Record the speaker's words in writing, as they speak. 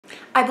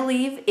I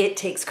believe it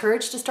takes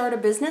courage to start a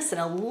business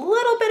and a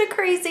little bit of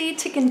crazy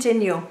to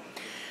continue.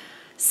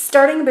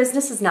 Starting a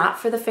business is not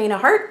for the faint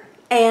of heart,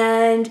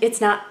 and it's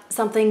not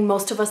something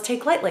most of us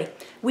take lightly.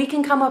 We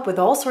can come up with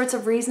all sorts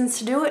of reasons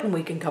to do it, and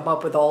we can come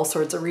up with all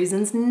sorts of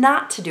reasons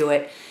not to do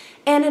it.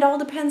 And it all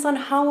depends on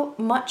how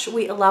much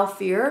we allow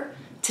fear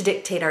to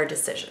dictate our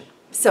decision.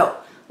 So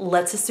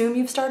let's assume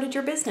you've started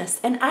your business.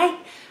 And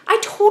I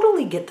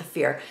totally get the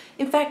fear.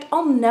 In fact,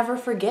 I'll never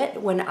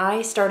forget when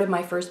I started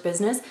my first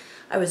business.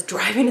 I was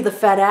driving to the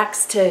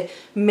FedEx to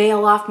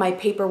mail off my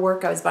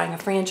paperwork. I was buying a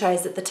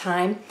franchise at the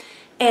time.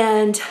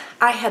 And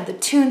I had the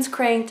tunes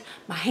cranked,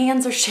 my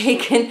hands are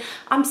shaking,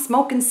 I'm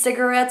smoking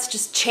cigarettes,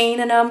 just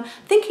chaining them,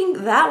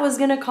 thinking that was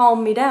gonna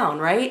calm me down,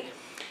 right?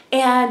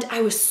 And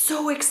I was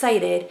so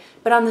excited,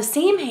 but on the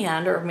same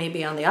hand, or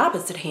maybe on the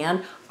opposite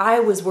hand,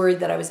 I was worried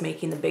that I was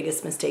making the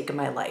biggest mistake of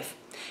my life.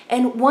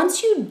 And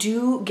once you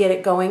do get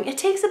it going, it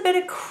takes a bit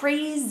of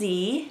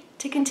crazy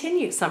to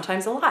continue,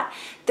 sometimes a lot.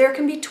 There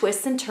can be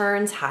twists and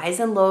turns, highs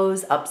and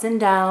lows, ups and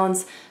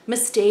downs,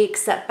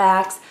 mistakes,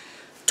 setbacks,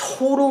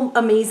 total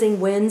amazing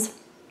wins.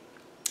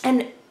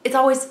 And it's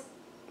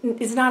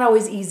not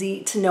always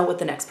easy to know what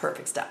the next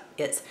perfect step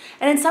is.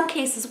 And in some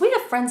cases, we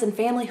have friends and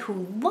family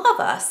who love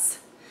us,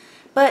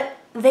 but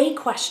they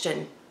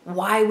question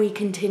why we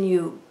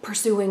continue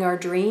pursuing our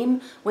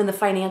dream when the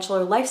financial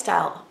or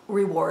lifestyle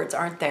rewards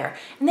aren't there.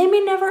 And they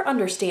may never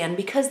understand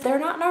because they're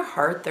not in our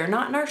heart, they're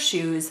not in our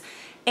shoes,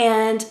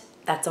 and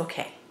that's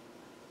okay.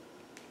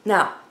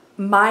 Now,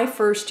 my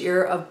first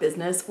year of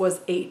business was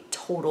a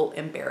total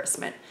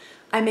embarrassment.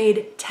 I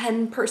made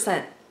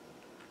 10%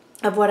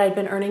 of what I'd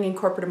been earning in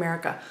corporate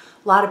America.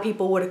 A lot of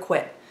people would have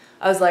quit.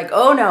 I was like,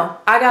 oh no,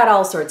 I got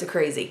all sorts of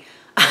crazy.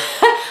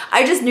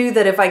 I just knew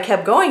that if I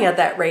kept going at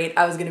that rate,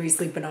 I was gonna be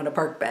sleeping on a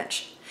park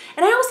bench.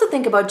 And I also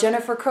think about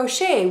Jennifer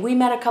Crochet. We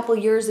met a couple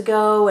years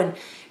ago and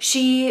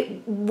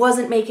she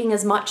wasn't making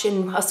as much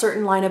in a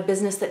certain line of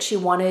business that she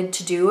wanted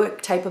to do, a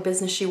type of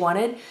business she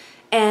wanted.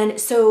 And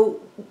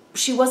so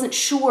she wasn't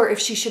sure if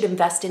she should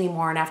invest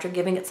anymore. And after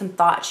giving it some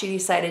thought, she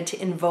decided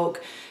to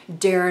invoke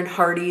Darren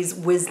Hardy's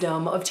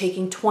wisdom of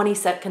taking 20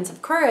 seconds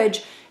of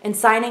courage and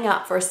signing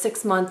up for a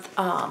 6-month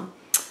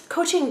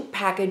coaching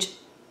package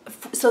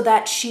so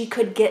that she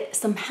could get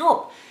some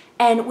help.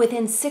 And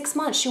within 6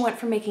 months, she went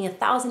from making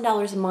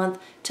 $1,000 a month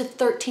to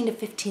 $13,000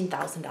 to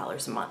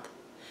 $15,000 a month.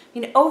 I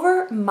mean,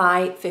 over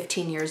my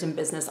 15 years in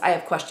business, I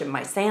have questioned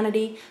my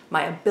sanity,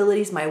 my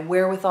abilities, my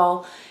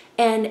wherewithal.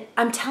 And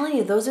I'm telling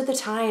you, those are the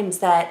times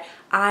that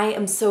I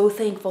am so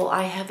thankful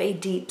I have a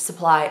deep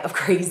supply of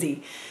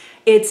crazy.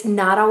 It's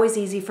not always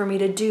easy for me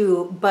to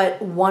do,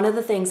 but one of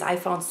the things I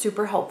found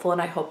super helpful,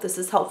 and I hope this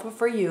is helpful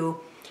for you,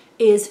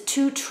 is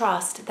to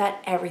trust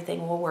that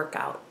everything will work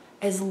out.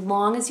 As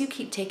long as you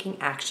keep taking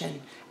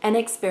action and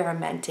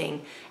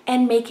experimenting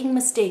and making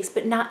mistakes,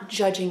 but not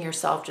judging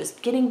yourself,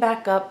 just getting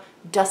back up,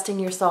 dusting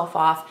yourself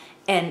off,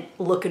 and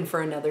looking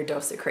for another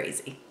dose of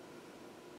crazy.